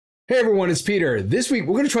Hey everyone, it's Peter. This week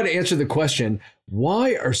we're going to try to answer the question,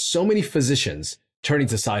 why are so many physicians turning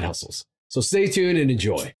to side hustles? So stay tuned and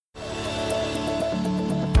enjoy.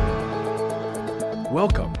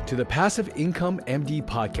 Welcome to the Passive Income MD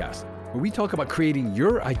podcast, where we talk about creating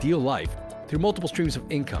your ideal life through multiple streams of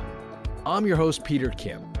income. I'm your host, Peter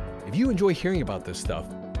Kim. If you enjoy hearing about this stuff,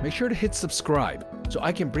 make sure to hit subscribe so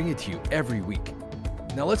I can bring it to you every week.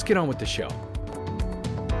 Now let's get on with the show.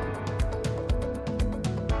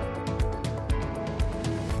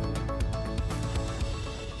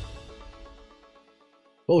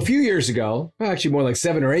 Well, a few years ago, actually more like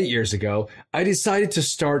 7 or 8 years ago, I decided to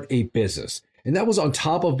start a business. And that was on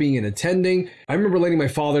top of being an attending. I remember letting my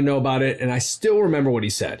father know about it, and I still remember what he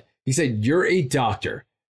said. He said, "You're a doctor.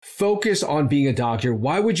 Focus on being a doctor.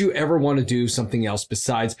 Why would you ever want to do something else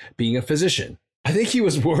besides being a physician?" I think he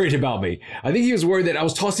was worried about me. I think he was worried that I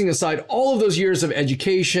was tossing aside all of those years of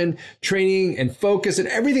education, training, and focus, and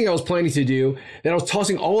everything I was planning to do, that I was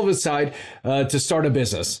tossing all of it aside to start a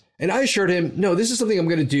business. And I assured him, no, this is something I'm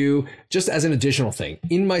going to do just as an additional thing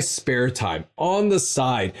in my spare time, on the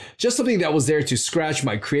side, just something that was there to scratch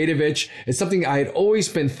my creative itch. It's something I had always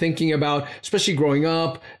been thinking about, especially growing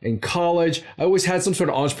up in college. I always had some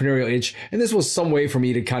sort of entrepreneurial itch, and this was some way for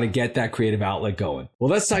me to kind of get that creative outlet going.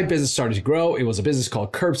 Well, that side business started to grow. It was a business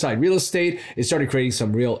called Curbside Real Estate. It started creating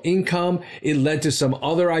some real income. It led to some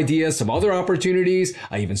other ideas, some other opportunities.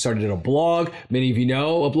 I even started a blog. Many of you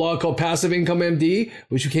know a blog called Passive Income MD,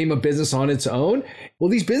 which became a business on its own. Well,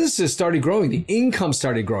 these businesses started growing. The income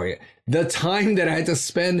started growing. The time that I had to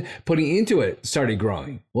spend putting into it started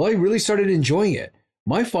growing. Well, I really started enjoying it.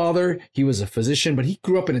 My father, he was a physician, but he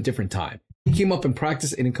grew up in a different time. He came up and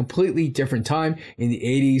practiced in a completely different time in the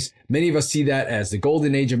 80s. Many of us see that as the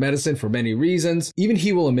golden age of medicine for many reasons. Even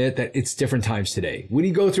he will admit that it's different times today. Would he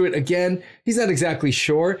go through it again? He's not exactly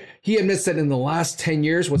sure. He admits that in the last 10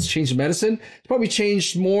 years, what's changed in medicine, it's probably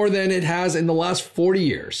changed more than it has in the last 40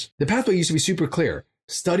 years. The pathway used to be super clear.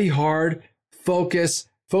 Study hard, focus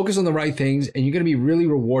on the right things, and you're going to be really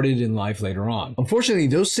rewarded in life later on. Unfortunately,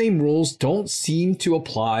 those same rules don't seem to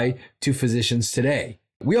apply to physicians today.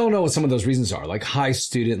 We all know what some of those reasons are, like high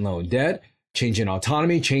student loan debt, change in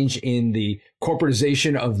autonomy, change in the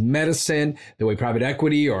corporatization of medicine, the way private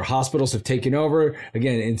equity or hospitals have taken over.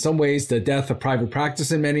 Again, in some ways, the death of private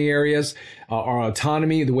practice in many areas, our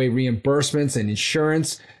autonomy, the way reimbursements and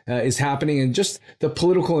insurance is happening, and just the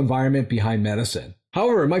political environment behind medicine.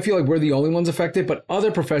 However, it might feel like we're the only ones affected, but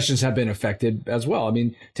other professions have been affected as well. I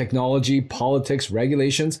mean, technology, politics,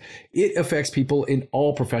 regulations, it affects people in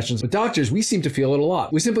all professions. But doctors, we seem to feel it a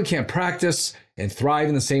lot. We simply can't practice and thrive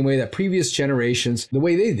in the same way that previous generations, the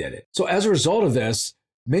way they did it. So as a result of this,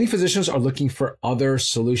 many physicians are looking for other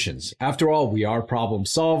solutions. After all, we are problem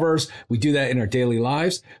solvers. We do that in our daily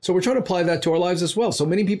lives. So we're trying to apply that to our lives as well. So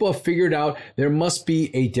many people have figured out there must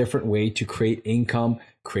be a different way to create income,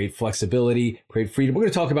 create flexibility, create freedom. We're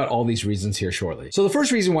going to talk about all these reasons here shortly. So the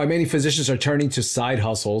first reason why many physicians are turning to side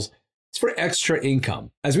hustles is for extra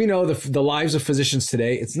income. As we know, the lives of physicians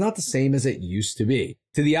today, it's not the same as it used to be.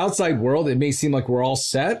 To the outside world, it may seem like we're all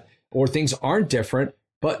set or things aren't different,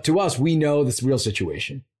 but to us, we know this real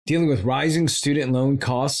situation. Dealing with rising student loan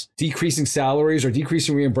costs, decreasing salaries, or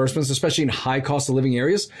decreasing reimbursements, especially in high cost of living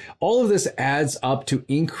areas, all of this adds up to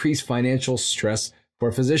increased financial stress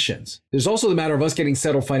for physicians. There's also the matter of us getting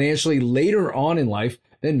settled financially later on in life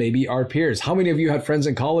than maybe our peers. How many of you had friends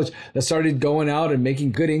in college that started going out and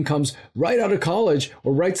making good incomes right out of college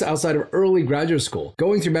or right outside of early graduate school,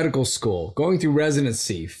 going through medical school, going through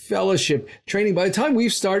residency, fellowship, training? By the time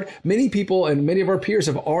we've started, many people and many of our peers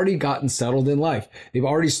have already gotten settled in life. They've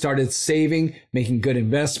already started saving, making good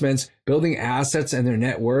investments, building assets and their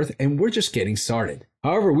net worth, and we're just getting started.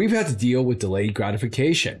 However, we've had to deal with delayed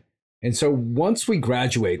gratification. And so once we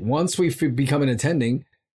graduate, once we become an attending,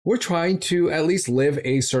 we're trying to at least live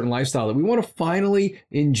a certain lifestyle that we want to finally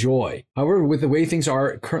enjoy. However, with the way things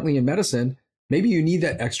are currently in medicine, maybe you need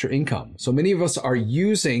that extra income. So many of us are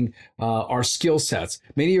using our skill sets.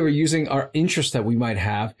 Many are using our interests that we might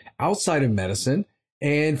have outside of medicine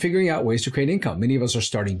and figuring out ways to create income. Many of us are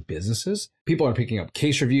starting businesses. People are picking up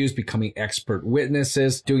case reviews, becoming expert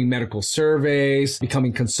witnesses, doing medical surveys,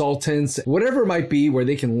 becoming consultants, whatever it might be where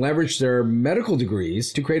they can leverage their medical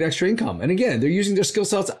degrees to create extra income. And again, they're using their skill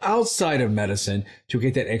sets outside of medicine to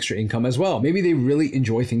get that extra income as well. Maybe they really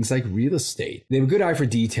enjoy things like real estate. They have a good eye for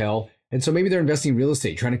detail. And so maybe they're investing in real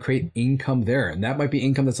estate, trying to create income there. And that might be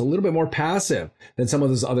income that's a little bit more passive than some of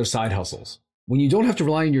those other side hustles. When you don't have to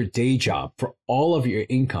rely on your day job for all of your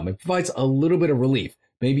income, it provides a little bit of relief.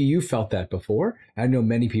 Maybe you felt that before. I know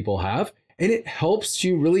many people have. And it helps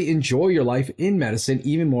you really enjoy your life in medicine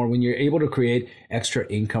even more when you're able to create extra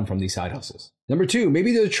income from these side hustles. Number two,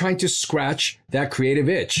 maybe they're trying to scratch that creative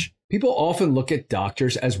itch. People often look at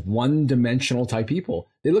doctors as one-dimensional type people.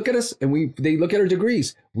 They look at us and they look at our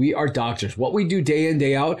degrees. We are doctors. What we do day in,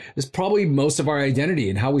 day out is probably most of our identity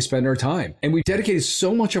and how we spend our time. And we dedicated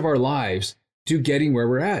so much of our lives to getting where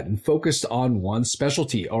we're at and focused on one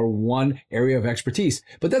specialty or one area of expertise.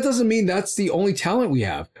 But that doesn't mean that's the only talent we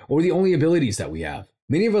have or the only abilities that we have.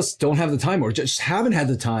 Many of us don't have the time or just haven't had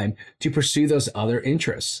the time to pursue those other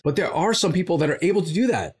interests. But there are some people that are able to do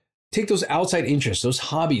that. Take those outside interests, those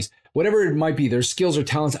hobbies, whatever it might be, their skills or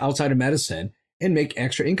talents outside of medicine, and make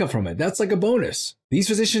extra income from it. That's like a bonus. These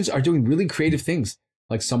physicians are doing really creative things.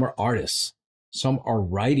 Like some are artists, some are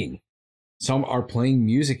writing, some are playing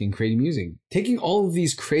music and creating music. Taking all of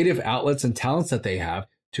these creative outlets and talents that they have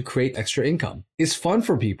to create extra income is fun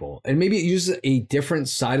for people. And maybe it uses a different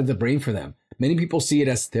side of the brain for them. Many people see it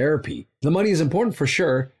as therapy. The money is important for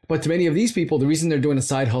sure, but to many of these people, the reason they're doing a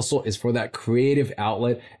side hustle is for that creative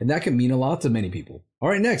outlet, and that can mean a lot to many people. All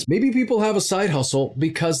right, next, maybe people have a side hustle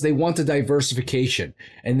because they want the diversification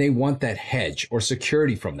and they want that hedge or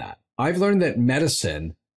security from that. I've learned that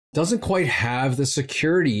medicine doesn't quite have the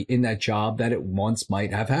security in that job that it once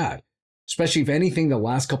might have had. Especially if anything the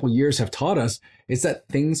last couple of years have taught us is that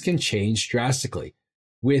things can change drastically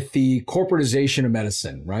with the corporatization of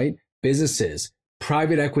medicine, right? Businesses,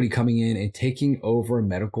 private equity coming in and taking over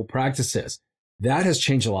medical practices. That has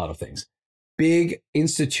changed a lot of things. Big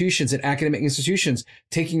institutions and academic institutions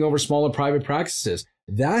taking over smaller private practices.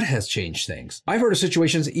 That has changed things. I've heard of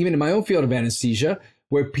situations even in my own field of anesthesia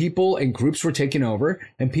where people and groups were taken over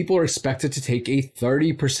and people are expected to take a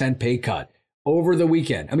 30% pay cut over the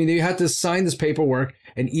weekend. I mean, they had to sign this paperwork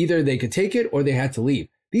and either they could take it or they had to leave.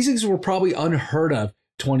 These things were probably unheard of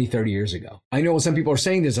 20, 30 years ago. I know some people are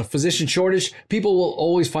saying there's a physician shortage. People will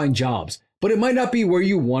always find jobs, but it might not be where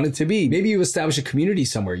you want it to be. Maybe you establish a community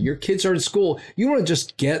somewhere. Your kids are in school. You don't want to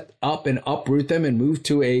just get up and uproot them and move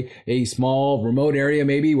to a small remote area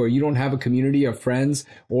maybe where you don't have a community of friends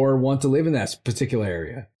or want to live in that particular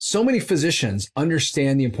area. So many physicians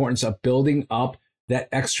understand the importance of building up that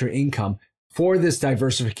extra income for this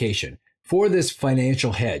diversification, for this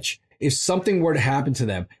financial hedge. If something were to happen to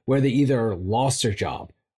them where they either lost their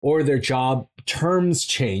job or their job terms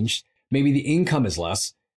changed, maybe the income is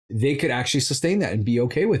less, they could actually sustain that and be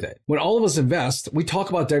okay with it. When all of us invest, we talk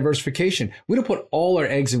about diversification. We don't put all our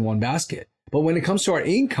eggs in one basket. But when it comes to our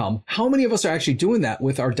income, how many of us are actually doing that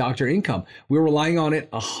with our doctor income? We're relying on it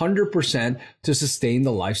 100% to sustain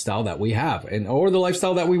the lifestyle that we have or the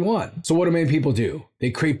lifestyle that we want. So what do many people do? They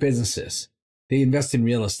create businesses. They invest in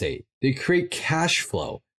real estate. They create cash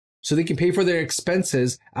flow so they can pay for their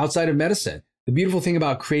expenses outside of medicine. The beautiful thing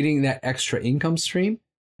about creating that extra income stream,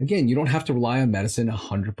 again, you don't have to rely on medicine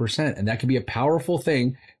 100%. And that can be a powerful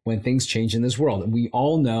thing when things change in this world. And we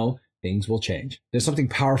all know things will change. There's something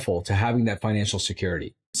powerful to having that financial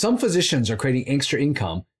security. Some physicians are creating extra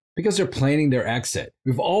income because they're planning their exit.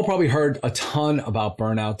 We've all probably heard a ton about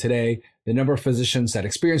burnout today. The number of physicians that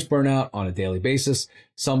experience burnout on a daily basis,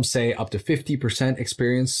 some say up to 50%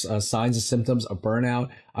 experience signs and symptoms of burnout.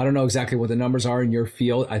 I don't know exactly what the numbers are in your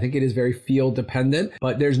field. I think it is very field dependent,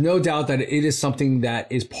 but there's no doubt that it is something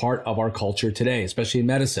that is part of our culture today, especially in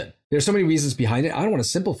medicine. There's so many reasons behind it. I don't want to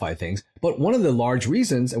simplify things, but one of the large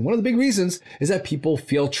reasons and one of the big reasons is that people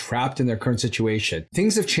feel trapped in their current situation.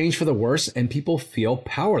 Things have changed for the worse and people feel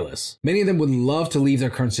powerless. Many of them would love to leave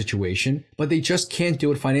their current situation, but they just can't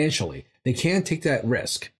do it financially. They can't take that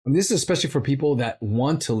risk. And this is especially for people that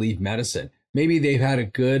want to leave medicine. Maybe they've had a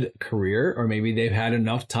good career or maybe they've had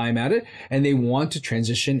enough time at it and they want to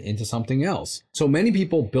transition into something else. So many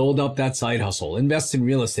people build up that side hustle, invest in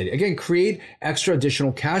real estate, again, create extra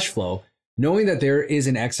additional cash flow, knowing that there is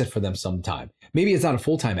an exit for them sometime. Maybe it's not a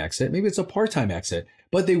full-time exit, maybe it's a part-time exit,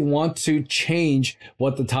 but they want to change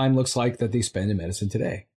what the time looks like that they spend in medicine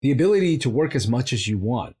today. The ability to work as much as you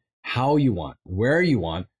want, how you want, where you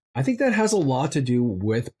want, I think that has a lot to do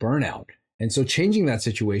with burnout. And so changing that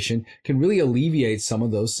situation can really alleviate some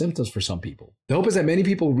of those symptoms for some people. The hope is that many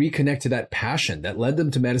people reconnect to that passion that led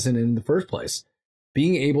them to medicine in the first place.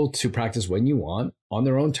 Being able to practice when you want on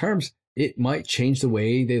their own terms, it might change the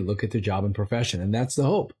way they look at their job and profession. And that's the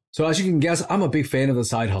hope. So as you can guess, I'm a big fan of the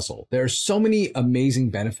side hustle. There are so many amazing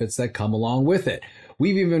benefits that come along with it.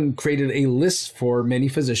 We've even created a list for many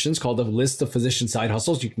physicians called the List of Physician Side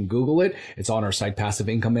Hustles. You can Google it. It's on our site, Passive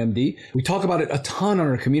Income MD. We talk about it a ton on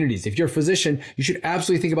our communities. If you're a physician, you should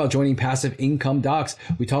absolutely think about joining Passive Income Docs.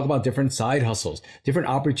 We talk about different side hustles, different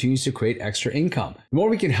opportunities to create extra income. The more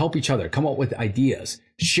we can help each other come up with ideas,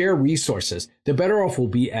 share resources, the better off we'll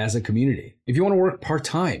be as a community. If you want to work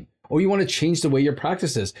part-time, or you want to change the way your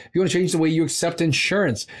practice is, if you want to change the way you accept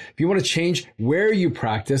insurance, if you want to change where you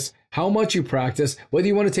practice, how much you practice, whether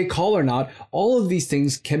you want to take call or not, all of these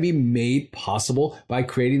things can be made possible by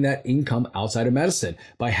creating that income outside of medicine,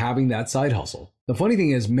 by having that side hustle. The funny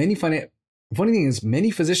thing is many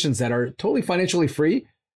physicians that are totally financially free,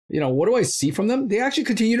 what do I see from them? They actually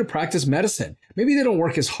continue to practice medicine. Maybe they don't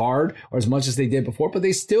work as hard or as much as they did before, but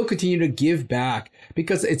they still continue to give back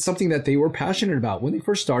because it's something that they were passionate about when they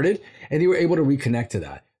first started, and they were able to reconnect to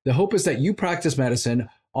that. The hope is that you practice medicine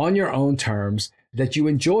on your own terms, that you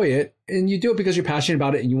enjoy it, and you do it because you're passionate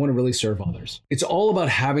about it and you want to really serve others. It's all about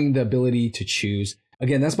having the ability to choose.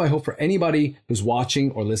 Again, that's my hope for anybody who's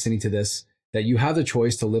watching or listening to this, that you have the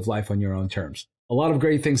choice to live life on your own terms. A lot of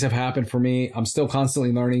great things have happened for me. I'm still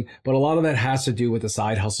constantly learning, but a lot of that has to do with the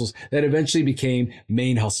side hustles that eventually became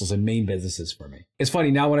main hustles and main businesses for me. It's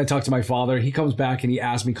funny now when I talk to my father, he comes back and he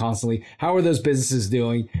asks me constantly, how are those businesses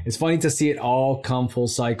doing? It's funny to see it all come full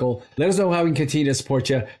cycle. Let us know how we can continue to support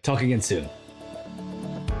you. Talk again soon.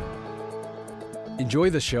 Enjoy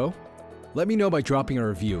the show? Let me know by dropping a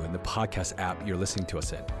review in the podcast app you're listening to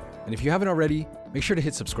us in. And if you haven't already, make sure to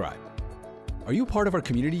hit subscribe. Are you a part of our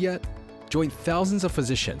community yet? Join thousands of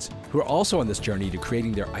physicians who are also on this journey to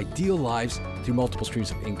creating their ideal lives through multiple streams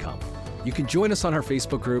of income. You can join us on our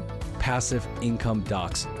Facebook group, Passive Income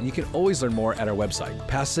Docs, and you can always learn more at our website,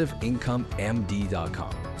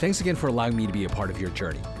 passiveincomemd.com. Thanks again for allowing me to be a part of your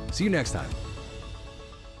journey. See you next time.